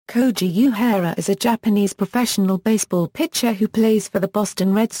Koji Uehara is a Japanese professional baseball pitcher who plays for the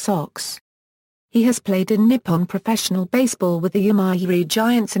Boston Red Sox. He has played in Nippon Professional Baseball with the Yomiuri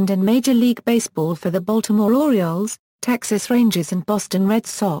Giants and in Major League Baseball for the Baltimore Orioles, Texas Rangers and Boston Red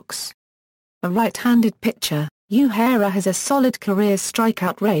Sox. A right-handed pitcher, Uehara has a solid career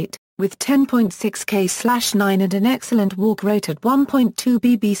strikeout rate, with 10.6 K/9 and an excellent walk rate at 1.2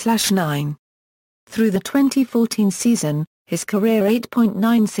 BB/9. Through the 2014 season, his career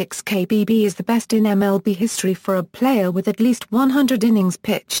 8.96 kBB is the best in MLB history for a player with at least 100 innings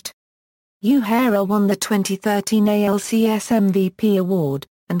pitched. Uehara won the 2013 ALCS MVP Award,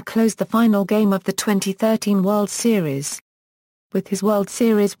 and closed the final game of the 2013 World Series. With his World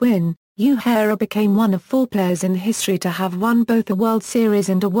Series win, Uehara became one of 4 players in history to have won both a World Series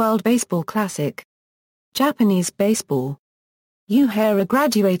and a World Baseball Classic. Japanese baseball. Uehara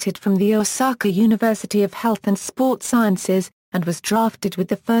graduated from the Osaka University of Health and Sports Sciences, and was drafted with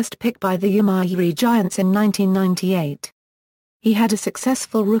the first pick by the Yomiuri Giants in 1998. He had a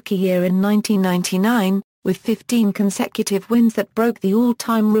successful rookie year in 1999, with 15 consecutive wins that broke the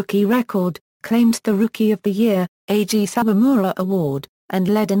all-time rookie record, claimed the Rookie of the Year, A.G. Sawamura Award, and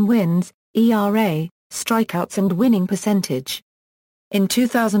led in wins, ERA, strikeouts and winning percentage. In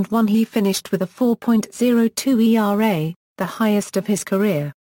 2001 he finished with a 4.02 ERA, the highest of his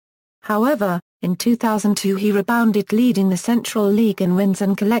career. However, in 2002 he rebounded, leading the Central League in wins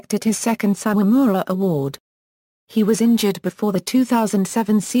and collected his second Sawamura Award. He was injured before the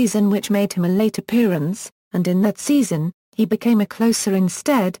 2007 season, which made him a late appearance, and in that season, he became a closer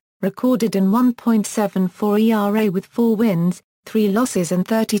instead, recorded in 1.74 ERA with 4 wins, 3 losses and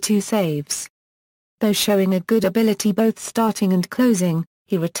 32 saves. Though showing a good ability both starting and closing,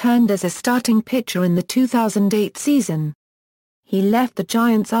 he returned as a starting pitcher in the 2008 season. He left the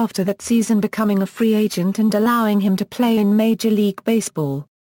Giants after that season, becoming a free agent and allowing him to play in Major League Baseball.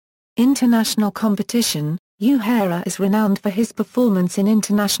 International competition. Uehara is renowned for his performance in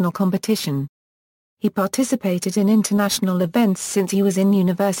international competition. He participated in international events since he was in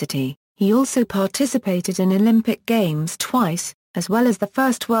university. He also participated in Olympic Games twice, as well as the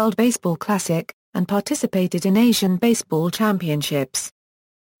first World Baseball Classic, and participated in Asian Baseball Championships.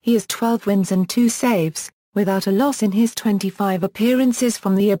 He has 12 wins and 2 saves, without a loss in his 25 appearances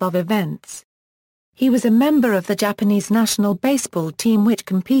from the above events. He was a member of the Japanese national baseball team, which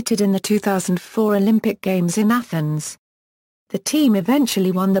competed in the 2004 Olympic Games in Athens. The team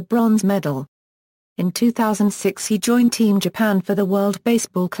eventually won the bronze medal. In 2006 he joined Team Japan for the World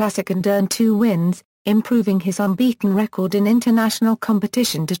Baseball Classic and earned 2 wins, improving his unbeaten record in international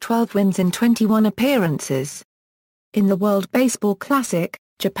competition to 12 wins in 21 appearances. In the World Baseball Classic,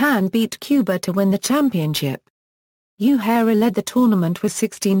 Japan beat Cuba to win the championship. Uehara led the tournament with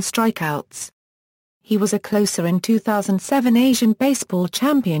 16 strikeouts. He was a closer in 2007 Asian Baseball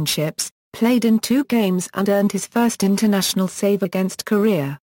Championships, played in 2 games and earned his first international save against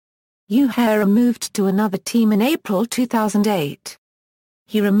Korea. Uehara moved to another team in April 2008.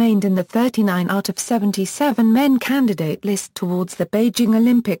 He remained in the 39 out of 77 men candidate list towards the Beijing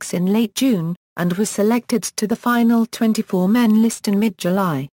Olympics in late June, and was selected to the final 24 men list in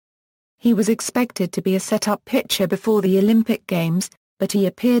mid-July. He was expected to be a set-up pitcher before the Olympic Games, but he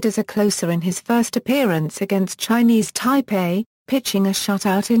appeared as a closer in his first appearance against Chinese Taipei, pitching a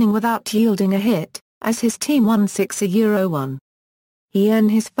shutout inning without yielding a hit, as his team won 6-1. He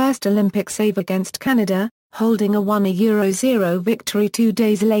earned his first Olympic save against Canada, holding a 1-0 victory 2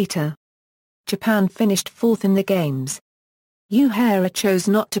 days later. Japan finished 4th in the games. Uehara chose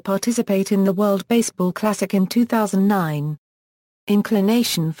not to participate in the World Baseball Classic in 2009.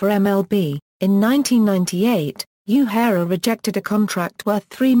 Inclination for MLB. In 1998, Uehara rejected a contract worth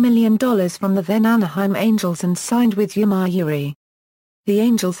 $3 million from the then Anaheim Angels and signed with Yomiuri. The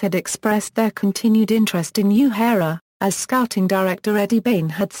Angels had expressed their continued interest in Uehara, as scouting director Eddie Bain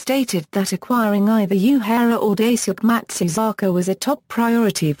had stated that acquiring either Uehara or Daisuke Matsuzaka was a top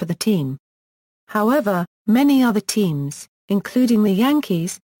priority for the team. However, many other teams, including the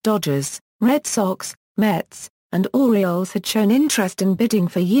Yankees, Dodgers, Red Sox, Mets, and Orioles, had shown interest in bidding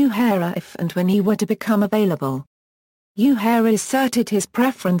for Uehara if and when he were to become available. Uehara asserted his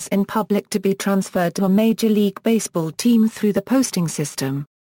preference in public to be transferred to a Major League Baseball team through the posting system.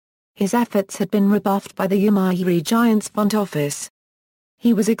 His efforts had been rebuffed by the Yomiuri Giants front office.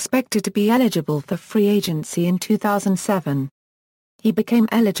 He was expected to be eligible for free agency in 2007. He became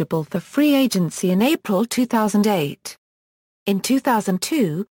eligible for free agency in April 2008. In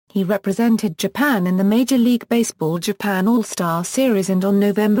 2002, he represented Japan in the Major League Baseball Japan All-Star Series and on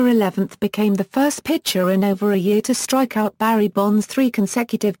November 11 became the first pitcher in over a year to strike out Barry Bonds 3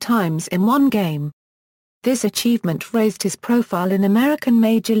 consecutive times in one game. This achievement raised his profile in American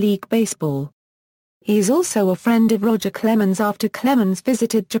Major League Baseball. He is also a friend of Roger Clemens after Clemens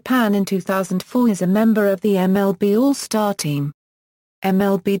visited Japan in 2004 as a member of the MLB All-Star Team.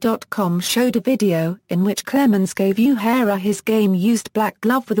 MLB.com showed a video in which Clemens gave Uehara his game-used black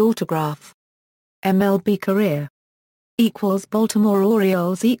glove with autograph. MLB career Baltimore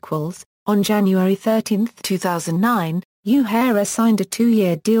Orioles On January 13, 2009, Uehara signed a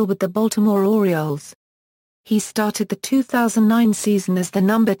 2-year deal with the Baltimore Orioles. He started the 2009 season as the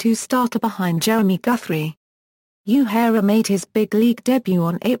number 2 starter behind Jeremy Guthrie. Uehara made his big league debut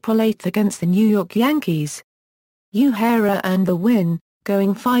on April 8 against the New York Yankees. Uehara earned the win,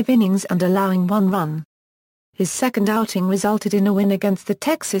 going 5 innings and allowing 1 run. His second outing resulted in a win against the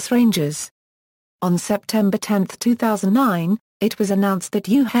Texas Rangers. On September 10, 2009, it was announced that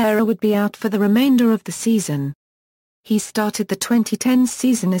Uehara would be out for the remainder of the season. He started the 2010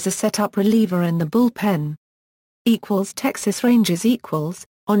 season as a setup reliever in the bullpen. Texas Rangers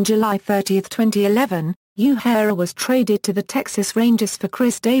On July 30, 2011, Uehara was traded to the Texas Rangers for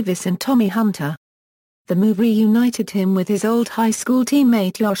Chris Davis and Tommy Hunter. The move reunited him with his old high school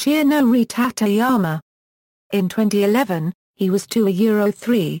teammate Yoshinori Tateyama. In 2011, he was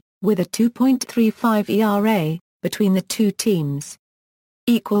 2.03, with a 2.35 ERA, between the two teams.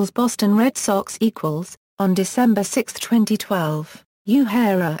 Boston Red Sox On December 6, 2012,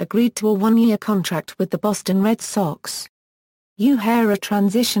 Uehara agreed to a 1-year contract with the Boston Red Sox. Uehara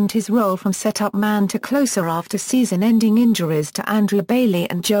transitioned his role from setup man to closer after season-ending injuries to Andrew Bailey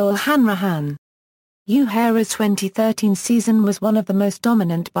and Joel Hanrahan. Uehara's 2013 season was one of the most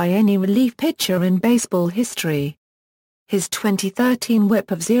dominant by any relief pitcher in baseball history. His 2013 whip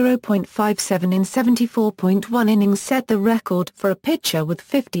of 0.57 in 74.1 innings set the record for a pitcher with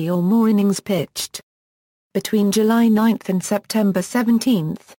 50 or more innings pitched. Between July 9 and September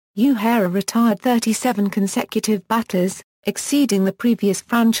 17, Uehara retired 37 consecutive batters, exceeding the previous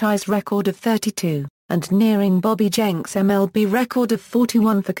franchise record of 32, and nearing Bobby Jenks' MLB record of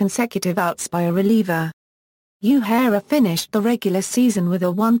 41 for consecutive outs by a reliever. Uehara finished the regular season with a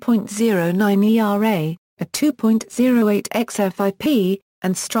 1.09 ERA, a 2.08 xFIP,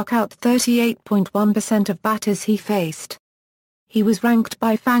 and struck out 38.1% of batters he faced. He was ranked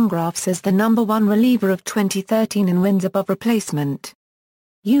by Fangraphs as the number 1 reliever of 2013 in wins above replacement.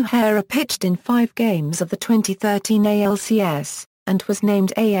 Uehara pitched in 5 games of the 2013 ALCS, and was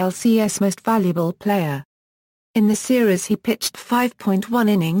named ALCS Most Valuable Player. In the series he pitched 5.1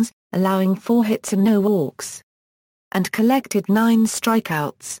 innings, allowing 4 hits and no walks, and collected 9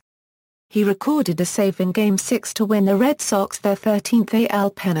 strikeouts. He recorded a save in Game 6 to win the Red Sox their 13th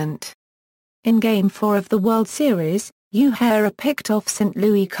AL pennant. In Game 4 of the World Series, Uehara picked off St.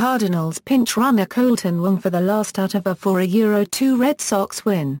 Louis Cardinals pinch runner Colton Wong for the last out of a 4-2 Red Sox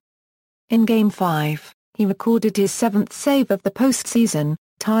win. In Game 5, he recorded his 7th save of the postseason,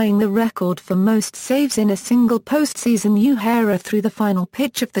 tying the record for most saves in a single postseason. Uehara threw the final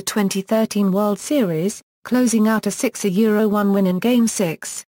pitch of the 2013 World Series, closing out a 6-1 win in Game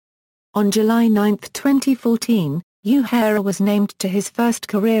 6. On July 9, 2014, Uehara was named to his first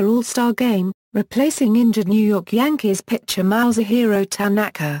career All-Star game, replacing injured New York Yankees pitcher Masahiro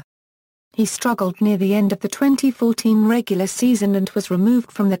Tanaka. He struggled near the end of the 2014 regular season and was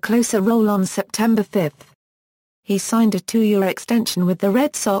removed from the closer role on September 5. He signed a 2-year extension with the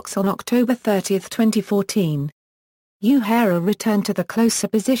Red Sox on October 30, 2014. Uehara returned to the closer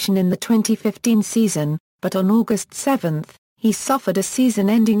position in the 2015 season, but on August 7, he suffered a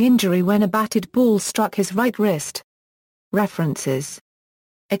season-ending injury when a batted ball struck his right wrist. References.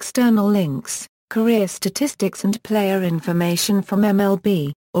 External links, career statistics and player information from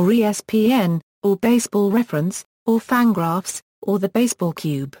MLB, or ESPN, or Baseball Reference, or Fangraphs, or the Baseball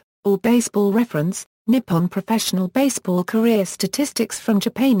Cube, or Baseball Reference, Nippon Professional Baseball career statistics from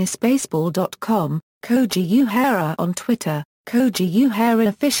JapanesBaseball.com, Koji Uehara on Twitter, Koji Uehara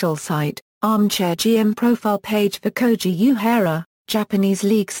official site, Armchair GM profile page for Koji Uehara, Japanese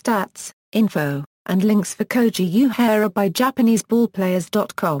League stats, info, and links for Koji Uehara by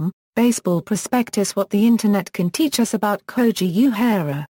JapaneseBallPlayers.com, Baseball Prospectus. What the Internet Can Teach Us About Koji Uehara.